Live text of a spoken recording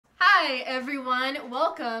Hi everyone,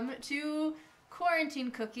 welcome to Quarantine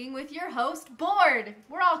Cooking with your host, Bored.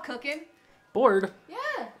 We're all cooking. Bored?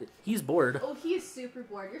 Yeah. He's bored. Oh, he's super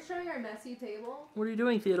bored. You're showing our messy table? What are you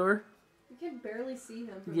doing, Theodore? You can barely see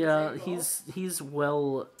him from Yeah, this angle. he's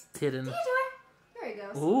well hidden. Theodore! There he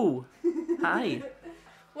goes. Ooh. Hi.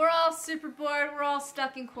 We're all super bored. We're all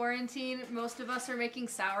stuck in quarantine. Most of us are making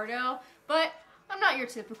sourdough, but I'm not your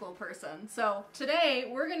typical person. So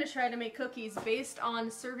today we're going to try to make cookies based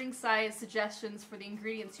on serving size suggestions for the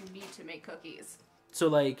ingredients you need to make cookies. So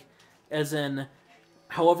like, as in,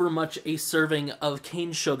 however much a serving of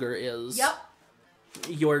cane sugar is. Yep.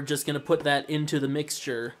 You're just going to put that into the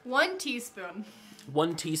mixture. 1 teaspoon.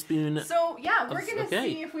 1 teaspoon. So yeah, we're going to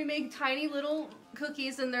see if we make tiny little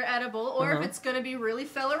cookies and they're edible, or if it's going to be really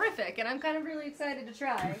fellerific, and I'm kind of really excited to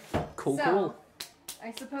try. Cool.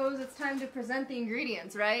 I suppose it's time to present the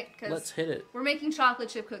ingredients, right? Let's hit it. We're making chocolate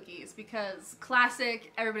chip cookies because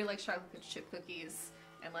classic, everybody likes chocolate chip cookies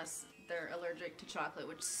unless they're allergic to chocolate,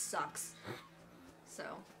 which sucks. So,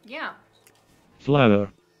 yeah. Flour,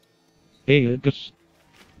 eggs,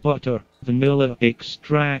 butter, vanilla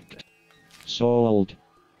extract, salt,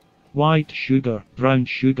 white sugar, brown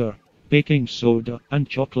sugar, baking soda, and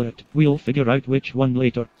chocolate. We'll figure out which one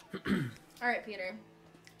later. Alright, Peter.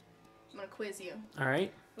 I'm gonna quiz you.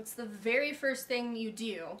 Alright. What's the very first thing you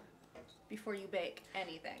do before you bake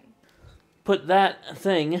anything? Put that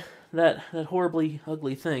thing, that horribly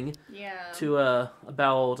ugly thing, to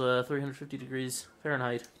about 350 degrees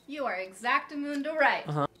Fahrenheit. You are exactamundo right.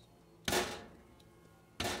 Uh-huh.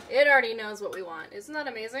 It already knows what we want. Isn't that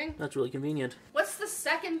amazing? That's really convenient. What's the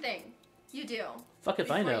second thing you do? Fuck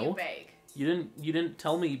if I know. You bake? You didn't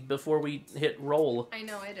tell me before we hit roll. I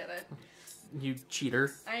know I did it. You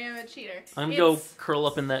cheater. I am a cheater. I'm gonna go curl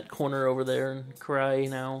up in that corner over there and cry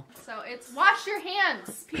now. So it's wash your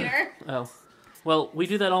hands, Peter. Oh. Well, we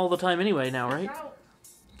do that all the time anyway now, right?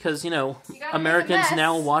 Because, Americans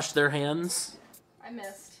now wash their hands. I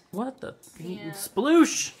missed. What the? Yeah.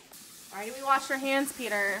 Sploosh! Why do we wash our hands,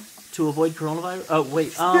 Peter? To avoid coronavirus? Oh,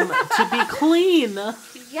 wait. To be clean!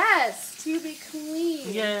 Yes, to be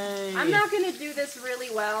clean. Yay! I'm not going to do this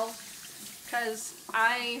really well because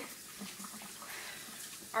I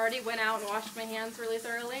already went out and washed my hands really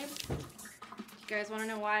thoroughly. You guys want to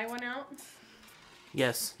know why I went out?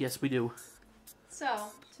 Yes, we do.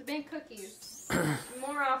 So, to make cookies, you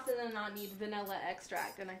more often than not need vanilla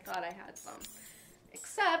extract, and I thought I had some.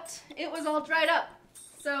 Except, it was all dried up.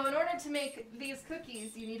 So, in order to make these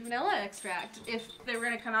cookies, you need vanilla extract. If they were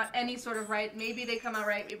going to come out any sort of right, maybe they come out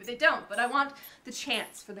right, maybe they don't. But I want the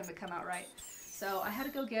chance for them to come out right. So, I had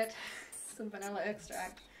to go get some vanilla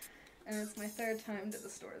extract. And it's my 3rd time to the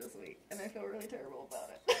store this week, and I feel really terrible about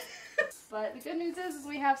it. But the good news is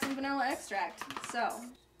we have some vanilla extract. So,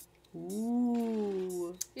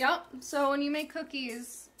 ooh. Yep. So when you make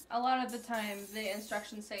cookies, a lot of the time the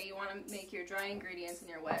instructions say you want to make your dry ingredients and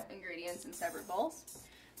your wet ingredients in separate bowls.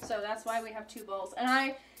 So that's why we have 2 bowls. And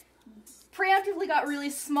I preemptively got really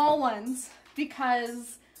small ones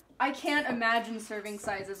because I can't imagine serving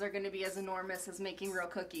sizes are going to be as enormous as making real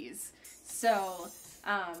cookies. So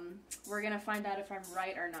we're going to find out if I'm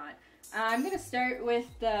right or not. I'm going to start with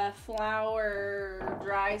the flour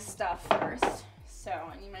dry stuff first. So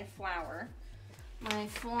I need my flour.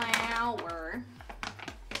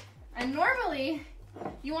 And normally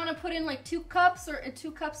you want to put in like 2 cups or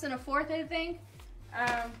 2 cups and a fourth, I think.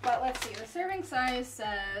 But let's see. The serving size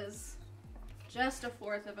says just a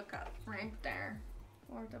 1/4 of a cup right there.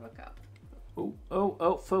 1/4 of a cup.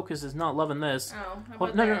 Oh! Focus is not loving this. Oh, how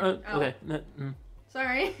about no. Oh. Okay.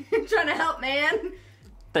 Sorry, I'm trying to help, man.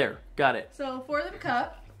 There, got it. So 1/4 of a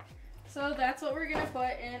cup. So that's what we're going to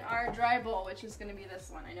put in our dry bowl, which is going to be this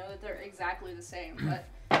one. I know that they're exactly the same, but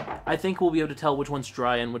I think we'll be able to tell which one's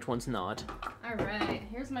dry and which one's not. Alright,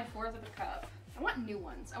 here's my 1/4 of a cup. I want new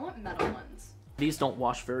ones. I want metal ones. These don't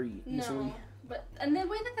wash very easily. No, and the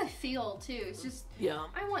way that they feel, too, it's just, yeah.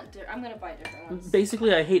 I'm going to buy different ones.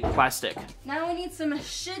 Basically, I hate plastic. Now we need some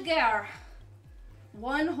sugar.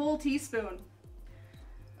 1 whole teaspoon.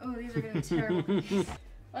 Oh, these are going to be terrible.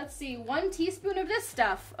 Let's see, 1 teaspoon of this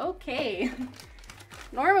stuff. Okay.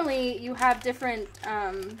 Normally, you have different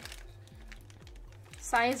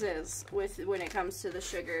sizes when it comes to the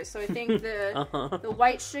sugar. So I think the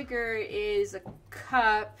white sugar is a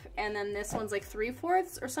cup, and then this one's like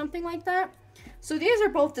 3/4 or something like that. So these are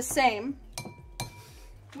both the same.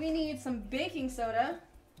 We need some baking soda.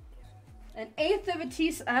 1/8 of a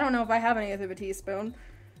teaspoon. I don't know if I have 1/8 of a teaspoon.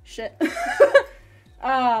 Shit.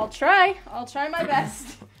 I'll try my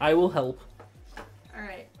best. I will help.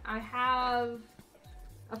 Alright, I have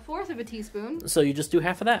 1/4 of a teaspoon. So you just do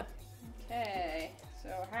half of that. Okay, so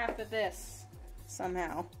half of this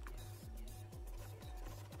somehow.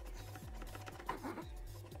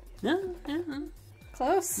 Yeah.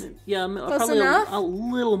 Close? Yeah, Close probably enough? a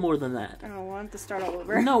little more than that. Oh, I want to start all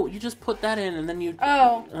over. No, you just put that in and then you...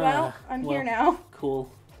 Oh, well, I'm here now.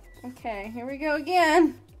 Cool. Okay, here we go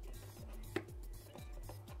again.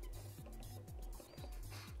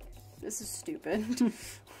 This is stupid.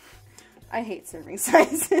 I hate serving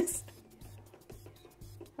sizes.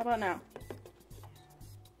 How about now?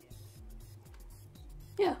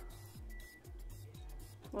 Yeah.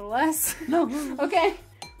 A little less? No. Okay.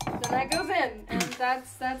 Then that goes in, and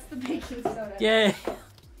that's the baking soda. Yay.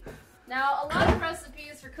 Now, a lot of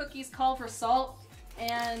recipes for cookies call for salt,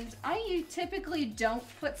 and I typically don't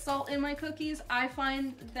put salt in my cookies. I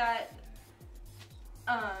find that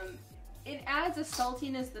it adds a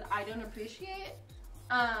saltiness that I don't appreciate.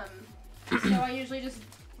 So I usually just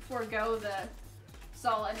forego the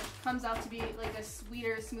salt, and it comes out to be like a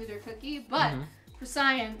sweeter, smoother cookie. But for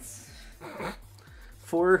science...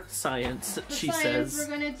 For science, she says. We're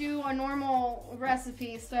gonna do a normal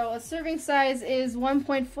recipe. So a serving size is what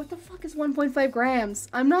the fuck is 1.5 grams?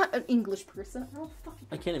 I'm not an English person.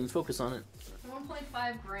 I can't even focus on it.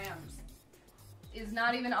 1.5 grams is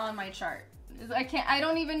not even on my chart. I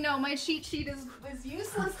don't even know. My cheat sheet is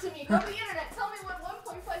useless to me. Go to the internet. Tell me what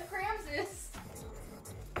 1.5 grams is.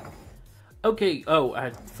 Okay. Oh,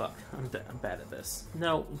 fuck. I'm bad at this.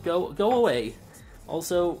 No, go away.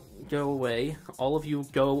 Also, go away. All of you,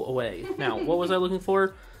 go away. Now, what was I looking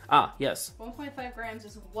for? Ah, yes. 1.5 grams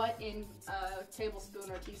is what in a tablespoon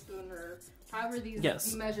or teaspoon or however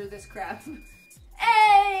these measure this crap.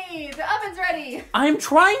 Hey! The oven's ready! I'm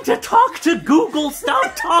trying to talk to Google!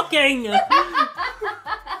 Stop talking!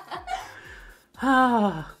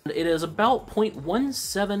 It is about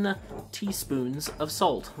 0.17 teaspoons of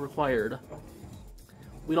salt required.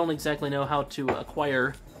 We don't exactly know how to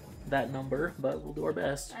acquire that number, but we'll do our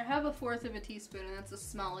best. I have 1/4 of a teaspoon, and that's the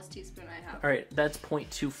smallest teaspoon I have. Alright, that's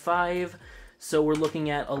 0.25, so we're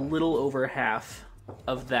looking at a little over half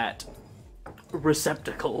of that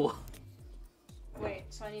receptacle. Wait,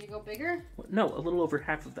 so I need to go bigger? No, a little over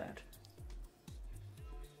half of that.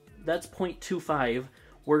 That's 0.25.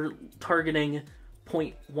 We're targeting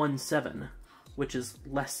 0.17, which is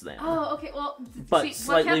less than. Oh, okay, well... But see,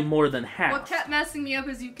 slightly more than half. What kept messing me up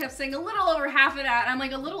is you kept saying a little over half of that. I'm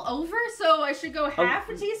like, a little over? So I should go half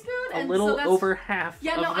a teaspoon? A little over half of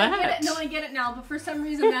that. I get it. No, I get it now. But for some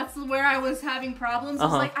reason, that's where I was having problems. I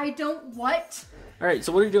was like, I don't... What? Alright,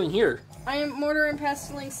 so what are you doing here? I am mortar and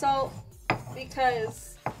pestling salt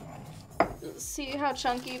because... See how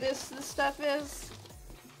chunky this stuff is?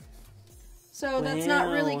 So that's not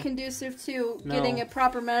really conducive to getting a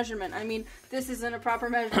proper measurement. I mean, this isn't a proper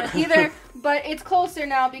measurement either, but it's closer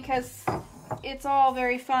now because it's all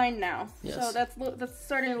very fine now. Yes. So that's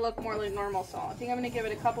starting to look more like normal salt. I think I'm going to give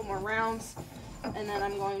it a couple more rounds, and then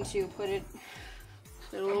I'm going to put it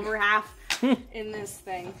a little over half in this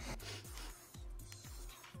thing.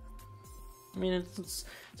 I mean, it's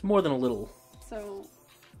more than a little. So...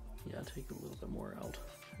 Yeah, take a little bit more out,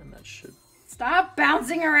 and that should... Stop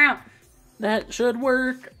bouncing around! That should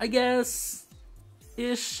work, I guess.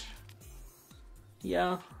 Ish.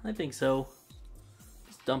 Yeah, I think so.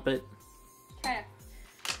 Just dump it. Okay.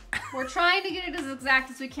 We're trying to get it as exact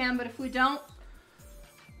as we can, but if we don't,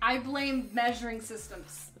 I blame measuring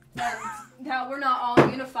systems. And now we're not all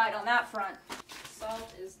unified on that front.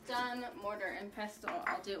 Salt is done. Mortar and pestle,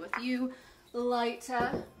 I'll do it with you.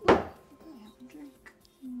 Lighter.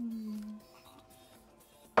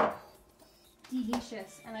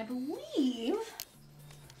 Delicious. And I believe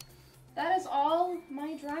that is all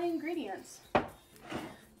my dry ingredients.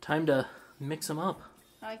 Time to mix them up.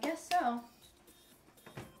 I guess so.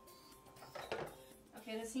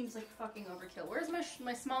 Okay, this seems like fucking overkill. Where's my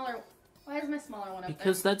smaller... Why is my smaller one up there?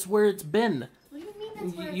 Because that's where it's been. What do you mean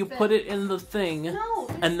that's where you it's put been? it in the thing. No.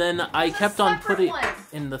 And then I kept on putting it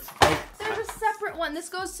in the thing. There's a separate one. This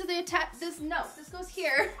goes to the this goes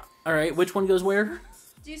here. Alright, which one goes where?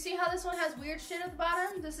 Do you see how this one has weird shit at the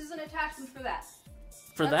bottom? This is an attachment for that.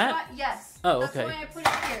 For that? Why, yes. Oh, that's okay. That's why I put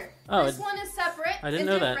it here. Oh, this one is separate. I didn't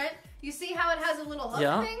know different. that. You see how it has a little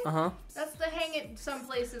hook thing? Uh-huh. That's to hang it some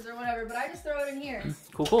places or whatever, but I just throw it in here.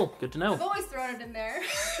 Cool, cool. Good to know. I've always thrown it in there.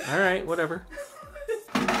 Alright, whatever.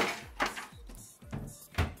 Okay.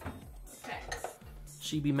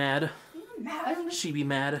 She be mad. I'm mad. She be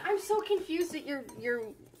mad. I'm so confused at your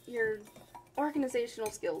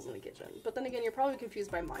organizational skills in the kitchen. But then again, you're probably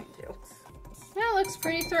confused by mine too. Yeah, it looks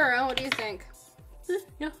pretty thorough. What do you think?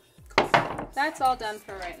 Yeah. Cool. That's all done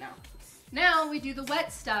for right now. Now we do the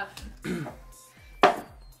wet stuff. How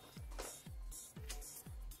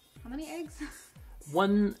many eggs?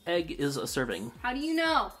 1 egg is a serving. How do you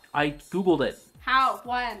know? I Googled it. How?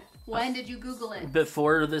 When? When did you Google it?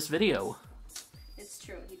 Before this video. It's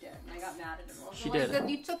true, he did. And I got mad at him. She did. Good.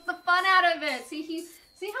 You took the fun out of it. See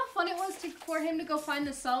how fun it was for him to go find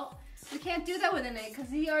the salt? We can't do that with an egg because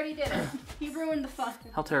he already did it. He ruined the fun.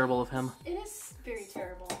 How terrible of him. It is very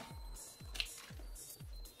terrible.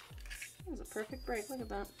 It was a perfect break. Look at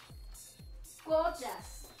that.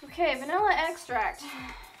 Gorgeous. Okay, vanilla extract.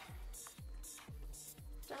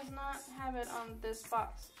 Does not have it on this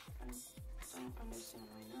box. I don't understand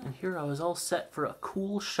why not. And here I was all set for a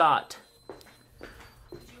cool shot.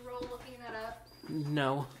 Did you roll looking that up?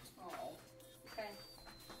 No. Oh. Okay.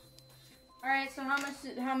 All right. So how much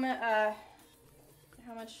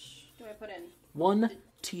do I put in? 1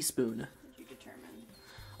 teaspoon. Did you determine?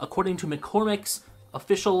 According to McCormick's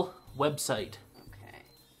official website. Okay.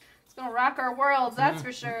 It's gonna rock our worlds, that's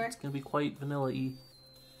for sure. It's gonna be quite vanilla-y.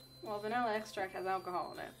 Well, vanilla extract has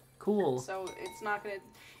alcohol in it. Cool. So it's not gonna...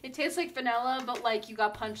 It tastes like vanilla, but like you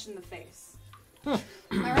got punched in the face.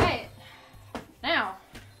 Alright. Now.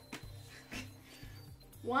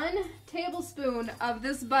 1 tablespoon of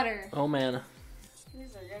this butter. Oh man.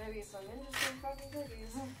 These are gonna be some interesting fucking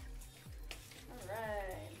cookies.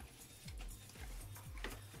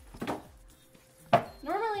 Alright.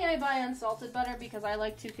 Normally I buy unsalted butter because I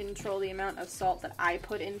like to control the amount of salt that I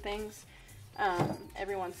put in things.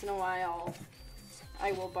 Every once in a while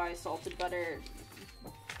I will buy salted butter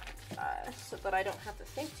so that I don't have to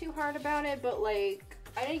think too hard about it, but like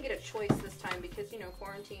I didn't get a choice this time because, you know,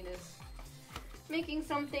 quarantine is making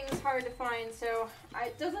some things hard to find, so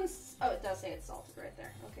it doesn't, oh, it does say it's salted right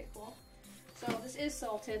there. Okay, cool. So this is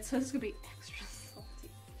salted, so this is gonna be extra salty.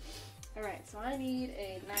 Alright, so I need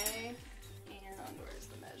a knife, and where's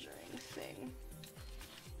the measuring thing?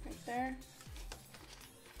 Right there.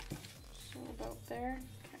 So about there.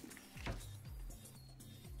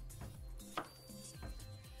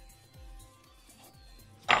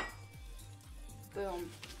 Okay. Boom.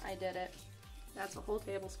 I did it. That's a whole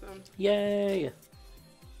tablespoon. Yay!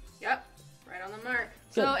 Yep. Right on the mark.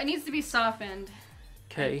 Good. So it needs to be softened.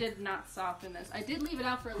 Okay. I did not soften this. I did leave it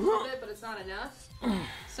out for a little bit, but it's not enough.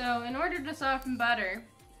 So in order to soften butter,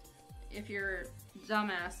 if you're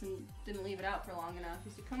dumbass and didn't leave it out for long enough,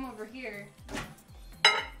 is you come over here,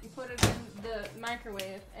 you put it in the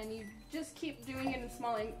microwave, and you just keep doing it in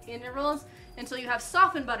small intervals until you have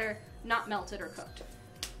softened butter, not melted or cooked.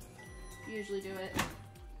 You usually do it.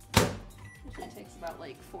 Usually takes about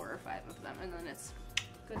like 4 or 5 of them, and then it's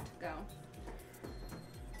good to go.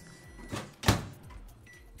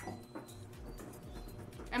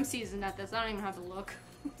 I'm seasoned at this. I don't even have to look.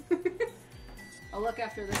 I'll look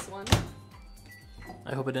after this one.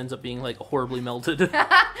 I hope it ends up being like horribly melted.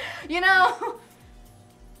 You know!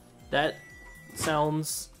 That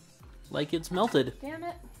sounds like it's melted. Damn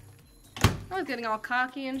it. I was getting all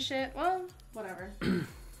cocky and shit. Well, whatever.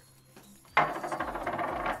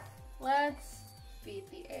 Let's beat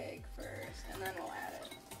the egg first, and then we'll add it.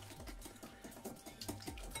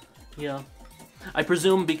 Yeah. I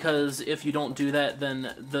presume because if you don't do that,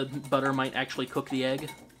 then the butter might actually cook the egg,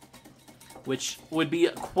 which would be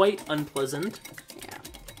quite unpleasant. Yeah.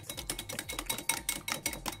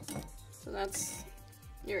 So that's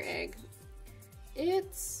your egg.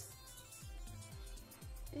 That's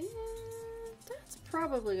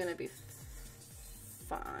probably gonna be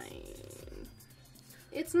fine.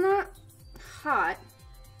 It's not hot.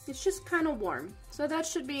 It's just kind of warm. So that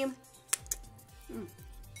should be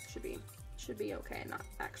okay, not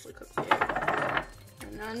actually cooked the egg.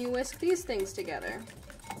 And then you whisk these things together.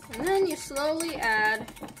 And then you slowly add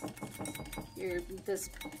this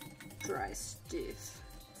dry stuff.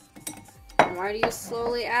 And why do you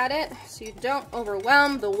slowly add it? So you don't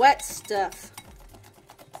overwhelm the wet stuff.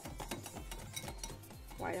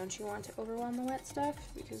 Why don't you want to overwhelm the wet stuff?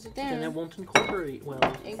 Because Then it won't incorporate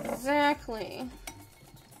well. Exactly.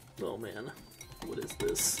 Oh man, what is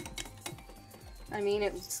this? I mean,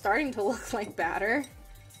 it's starting to look like batter.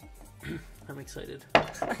 I'm excited.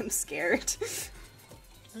 I'm scared.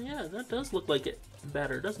 Oh, yeah, that does look like it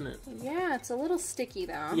batter, doesn't it? Yeah, it's a little sticky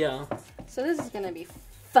though. Yeah. So this is gonna be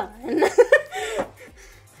fun.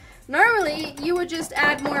 Normally, you would just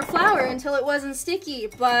add more flour until it wasn't sticky,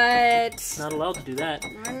 but... Not allowed to do that.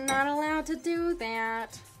 I'm not allowed to do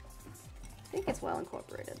that. I think it's well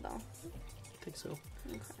incorporated though. I think so.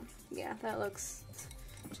 Okay. Yeah, that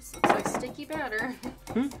just looks like sticky batter.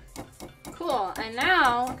 Cool, and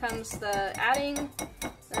now comes the adding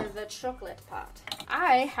the chocolate pot.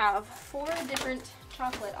 I have 4 different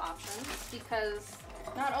chocolate options because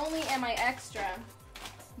not only am I extra,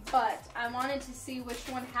 but I wanted to see which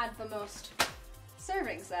one had the most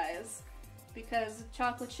serving size. because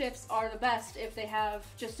chocolate chips are the best if they have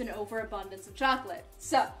just an overabundance of chocolate.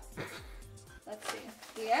 So, let's see.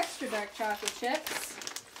 The extra dark chocolate chips.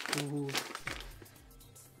 Ooh.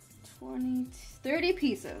 30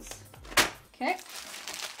 pieces. Okay.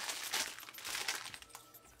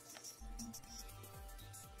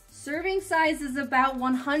 Serving size is about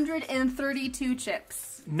 132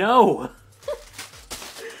 chips. No!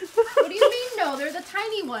 What do you mean no? They're the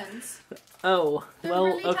tiny ones. Oh, They're well,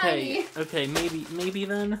 really okay. tiny. Okay, maybe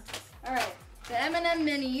then. Alright, the M&M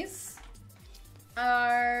minis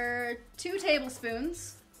are 2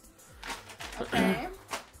 tablespoons. Okay.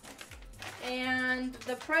 And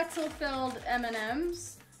the pretzel-filled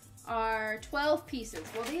M&Ms are 12 pieces.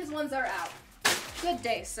 Well, these ones are out. Good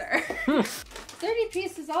day, sir. 30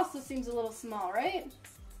 pieces also seems a little small, right?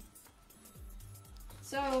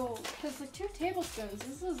 So, because like 2 tablespoons,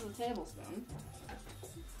 this is a tablespoon.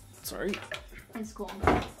 Sorry. It's cool.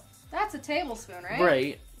 That's a tablespoon, right?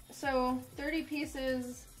 Right. So, 30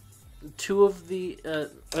 pieces. 2 of the,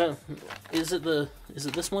 is it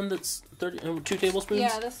this one that's 2 tablespoons?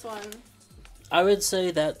 Yeah, this one. I would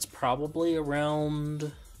say that's probably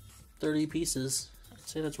around 30 pieces. I'd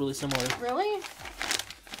say that's really similar. Really?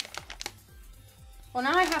 Well,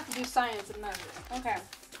 now I have to do science and measure. Okay.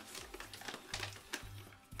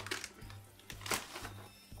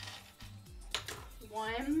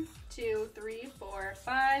 One, 2, 3, 4,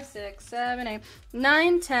 5, 6, 7, 8,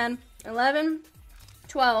 9, 10, 11,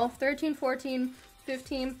 12, 13, 14,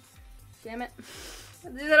 15. Damn it.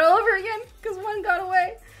 I'll do that all over again because one got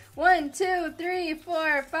away. 1, 2, 3,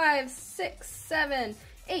 4, 5, 6, 7,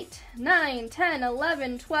 8, 9, 10,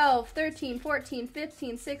 11, 12, 13, 14,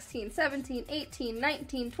 15, 16, 17, 18,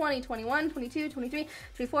 19, 20, 21, 22, 23,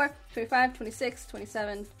 24, 25, 26,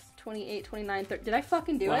 27, 28, 29, 30. Did I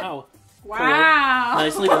fucking do it? Wow. Wow. Cool.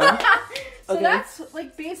 Nicely done. So Okay. that's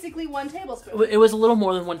like basically 1 tablespoon. It was a little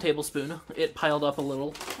more than 1 tablespoon. It piled up a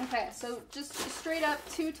little. Okay, so just straight up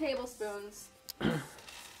 2 tablespoons.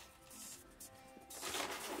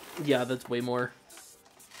 Yeah, that's way more.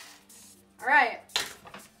 Alright.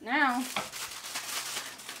 Now,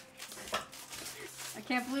 I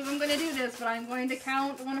can't believe I'm going to do this, but I'm going to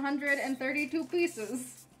count 132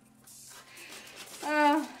 pieces.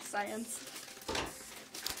 Science.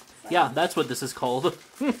 Yeah, that's what this is called.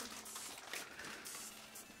 Is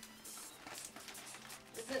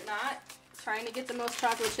it not? Trying to get the most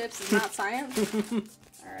chocolate chips is not science?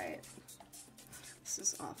 Alright. This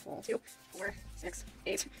is awful. 2, 4, 6,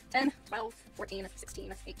 8, 10, 12, 14,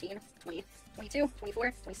 16, 18, 20, 22,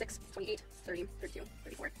 24, 26, 28, 30, 32,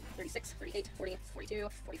 34, 36, 38, 40, 42,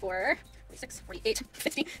 44, 46, 48,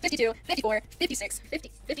 50, 52, 54, 56,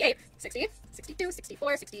 50, 58, 60, 62,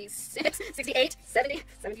 64, 66, 68, 70,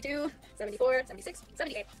 72, 74, 76,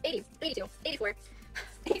 78, 80, 82, 84,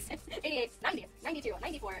 86, 88, 90, 92,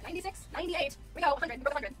 94, 96, 98. We go, 100, we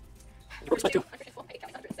broke 100. 102, 104,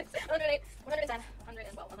 106, 108, 110,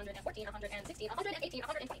 112, 114, 116, 118,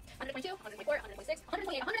 120, 122, 124, 126,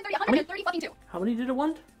 128, 130, 130 fucking 2. How many did it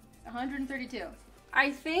want? 132.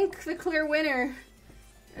 I think the clear winner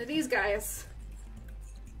are these guys.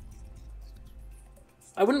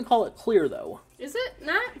 I wouldn't call it clear, though. Is it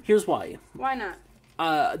not? Here's why. Why not?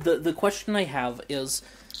 The question I have is,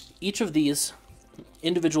 each of these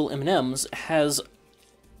individual M&Ms has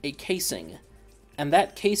a casing, and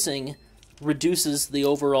that casing reduces the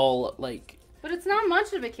overall, like... But it's not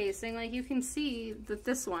much of a casing. Like, you can see that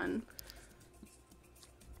this one...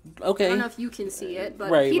 Okay. I don't know if you can see it, but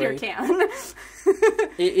Right, Peter right. can.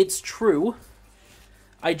 It's true.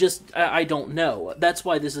 I don't know. That's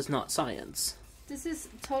why this is not science. This is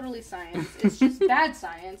totally science. It's just bad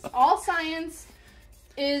science. All science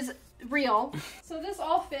is real. So this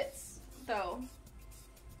all fits, though.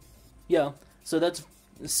 Yeah, so that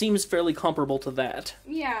seems fairly comparable to that.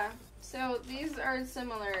 Yeah. So these are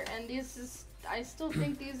similar, and I still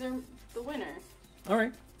think these are the winner. All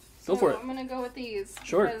right. Go for it. I'm gonna go with these.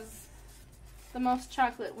 Sure. Because the most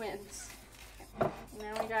chocolate wins.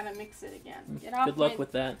 Now we gotta mix it again. Get off Good luck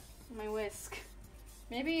with that. my whisk.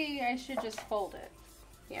 Maybe I should just fold it.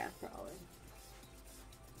 Yeah, probably.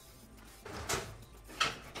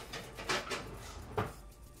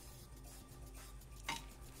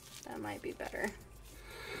 That might be better.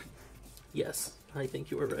 Yes, I think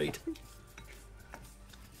you were right.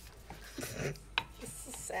 This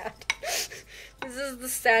is sad. This is the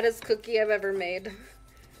saddest cookie I've ever made.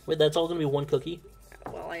 Wait, that's all gonna be 1 cookie?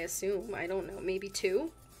 Well, I assume. I don't know. Maybe 2?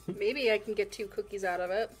 Maybe I can get 2 cookies out of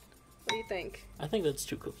it. What do you think? I think that's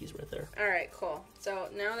 2 cookies right there. Alright, cool. So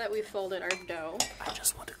now that we've folded our dough... I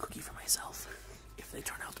just want a cookie for myself. If they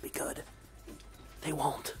turn out to be good, they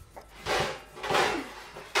won't. I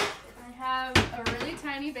have a really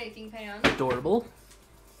tiny baking pan. Adorable.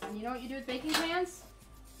 And you know what you do with baking pans?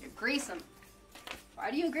 You grease them.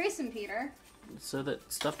 Why do you grease them, Peter? So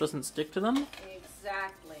that stuff doesn't stick to them?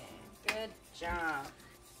 Exactly. Good job.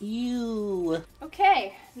 Ew.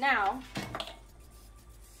 Okay, now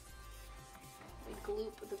we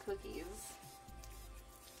gloop the cookies.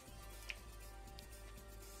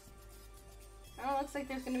 Oh, it looks like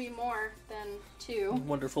there's going to be more than 2.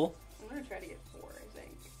 Wonderful. I'm going to try to get 4, I think.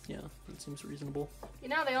 Yeah, that seems reasonable. You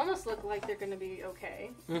know, they almost look like they're going to be okay.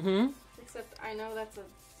 Mm-hmm. Except I know that's a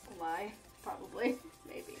lie. Probably.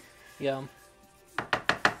 Maybe. Yeah. There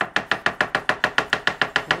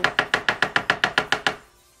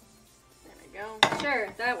we go. Sure,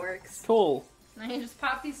 that works. Cool. Now you just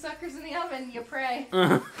pop these suckers in the oven, you pray.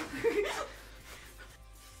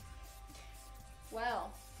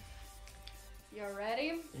 Well, you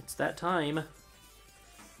ready? It's that time.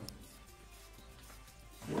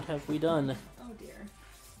 What have we done? Oh dear.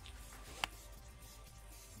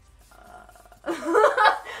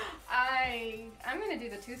 I'm gonna do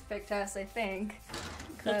the toothpick test, I think.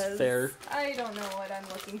 That's fair. I don't know what I'm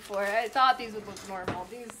looking for. I thought these would look normal.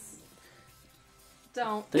 These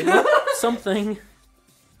don't. They look something.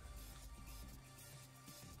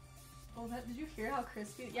 Oh, did you hear how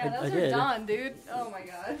crispy? Yeah, I those are did. done, dude. Oh my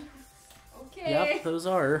god. Okay. Yep, those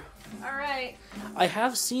are. All right. I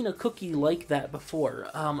have seen a cookie like that before.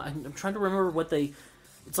 I'm trying to remember what they...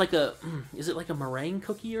 It's like a... Is it like a meringue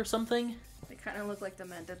cookie or something? They kind of look like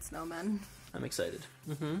demented snowmen. I'm excited.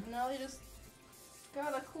 Mm-hmm. Now you just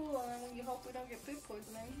gotta cool them and you hope we don't get food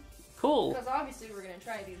poisoning. Cool. Because obviously we're gonna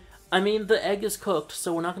try these. I mean, the egg is cooked,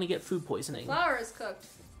 so we're not going to get food poisoning. Flour is cooked, so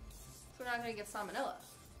we're not gonna get salmonella.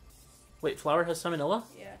 Wait, flour has salmonella?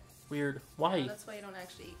 Yeah. Weird. Why? Yeah, that's why you don't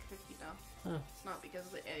actually eat cookie dough. Oh. It's not because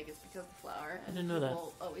of the egg, it's because of the flour. I didn't know that.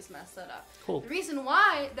 People always mess that up. Cool. The reason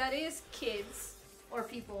why that is, kids, or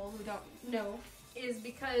people who don't know, is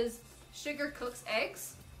because sugar cooks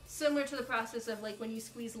eggs. Similar to the process of like when you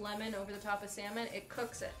squeeze lemon over the top of salmon, it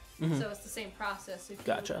cooks it. Mhm. So it's the same process. If you,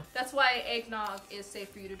 Gotcha. That's why eggnog is safe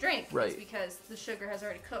for you to drink. Right. It's because the sugar has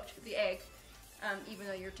already cooked the egg, even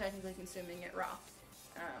though you're technically consuming it raw.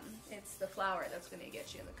 It's the flour that's going to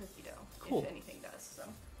get you in the cookie dough, Cool. if anything does. So,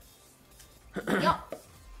 yeah.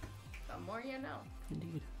 The more you know.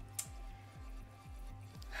 Indeed.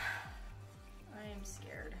 I am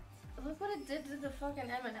scared. Look what it did to the fucking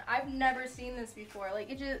M&M. I've never seen this before. Like,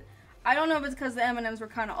 it just... I don't know if it's because the M&Ms were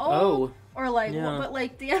kind of old, or like, yeah. but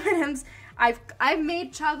like the M&Ms, I've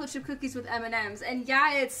made chocolate chip cookies with M&Ms, and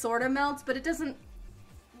yeah, it sort of melts, but it doesn't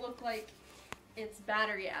look like it's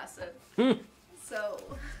battery acid. So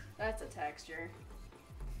that's a texture.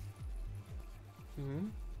 Mm-hmm.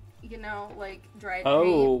 You know, like dried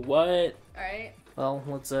Oh, paint. what? Alright. Well,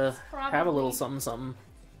 let's have a little something something.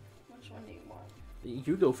 Which one do you want?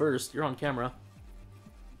 You go first. You're on camera.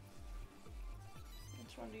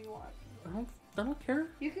 Which one do you want? I don't care.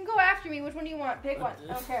 You can go after me. Which one do you want? Pick one.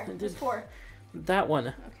 I don't care. There's 4. That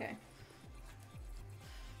one. Okay.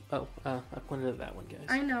 Oh, I pointed at that one, guys.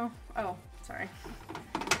 I know. Oh, sorry.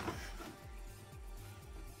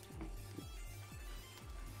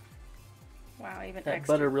 Wow, even That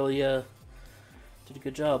extra. butter really did a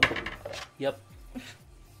good job. Yep.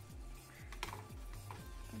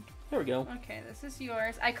 There we go. Okay, this is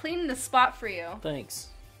yours. I cleaned the spot for you. Thanks.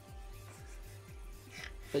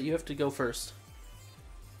 But you have to go first.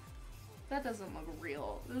 That doesn't look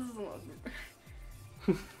real. This doesn't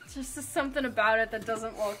look... Just something about it that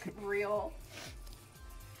doesn't look real.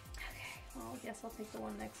 Okay, well, I guess I'll take the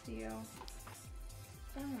one next to you.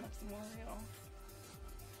 That one looks more real.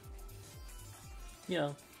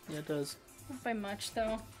 Yeah, it does. Not by much,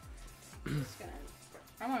 though.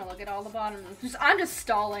 I want to look at all the bottoms. I'm just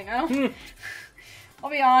stalling. I don't... I'll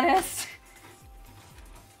be honest.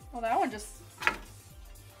 Well, that one just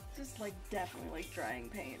like definitely like drying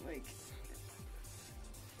paint. Like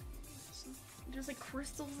there's like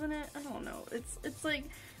crystals in it. I don't know. It's like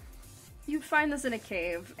you'd find this in a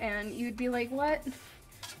cave and you'd be like, what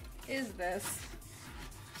is this?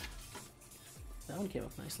 That one came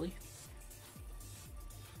up nicely.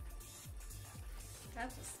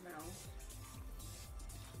 That's a smell.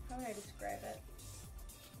 How would I describe it?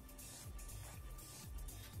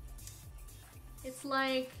 It's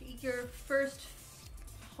like your first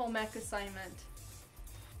home ec assignment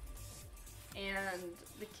and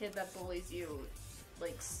the kid that bullies you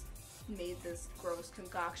like made this gross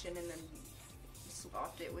concoction and then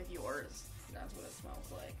swapped it with yours. That's what it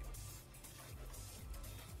smells like.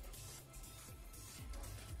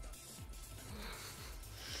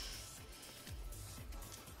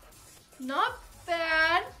 Not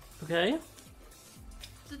bad. Okay.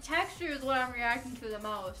 The texture is what I'm reacting to the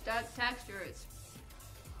most. That texture is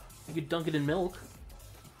You could dunk it in milk.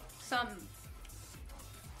 something.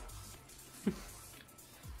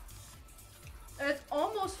 It's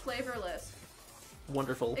almost flavorless.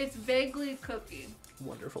 Wonderful. It's vaguely cookie.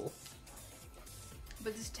 Wonderful.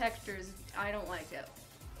 But this texture is, I don't like it.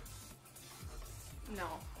 No.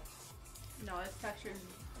 No, this texture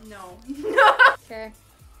is, no. Okay.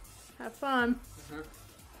 Have fun.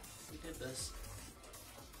 We did this.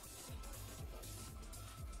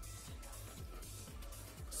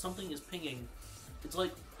 Something is pinging. It's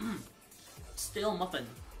like, stale muffin.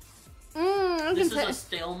 This is a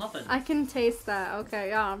stale muffin. I can taste that. Okay,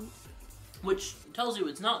 yeah. Which tells you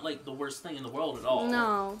it's not like the worst thing in the world at all.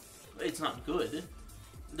 No. It's not good.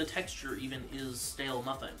 The texture even is stale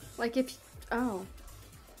muffin. Like if, oh.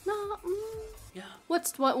 No. Yeah.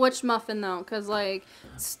 Which muffin though? Because like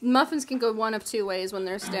muffins can go one of two ways when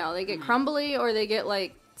they're stale. They get crumbly or they get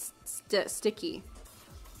like sticky.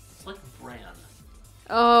 It's like bran.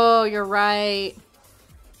 Oh, you're right.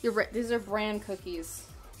 You're right. These are bran cookies.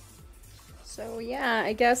 So yeah,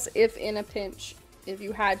 I guess if in a pinch, if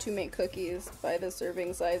you had to make cookies by the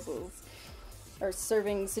serving sizes or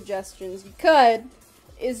serving suggestions, you could.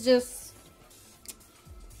 It's just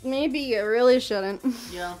maybe you really shouldn't.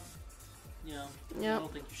 Yeah. Yeah. Yep. I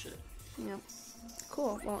don't think you should. Yep.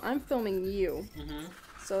 Cool. Well, I'm filming you. Mm-hmm.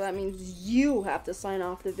 So that means you have to sign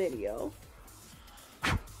off the video.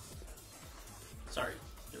 Sorry,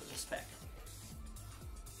 there was a speck.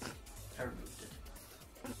 I removed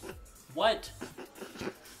it. What?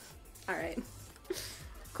 Alright.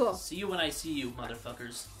 Cool. See you when I see you,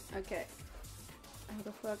 motherfuckers. Okay. How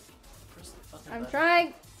the fuck? Press the fucking I'm button.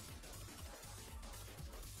 trying.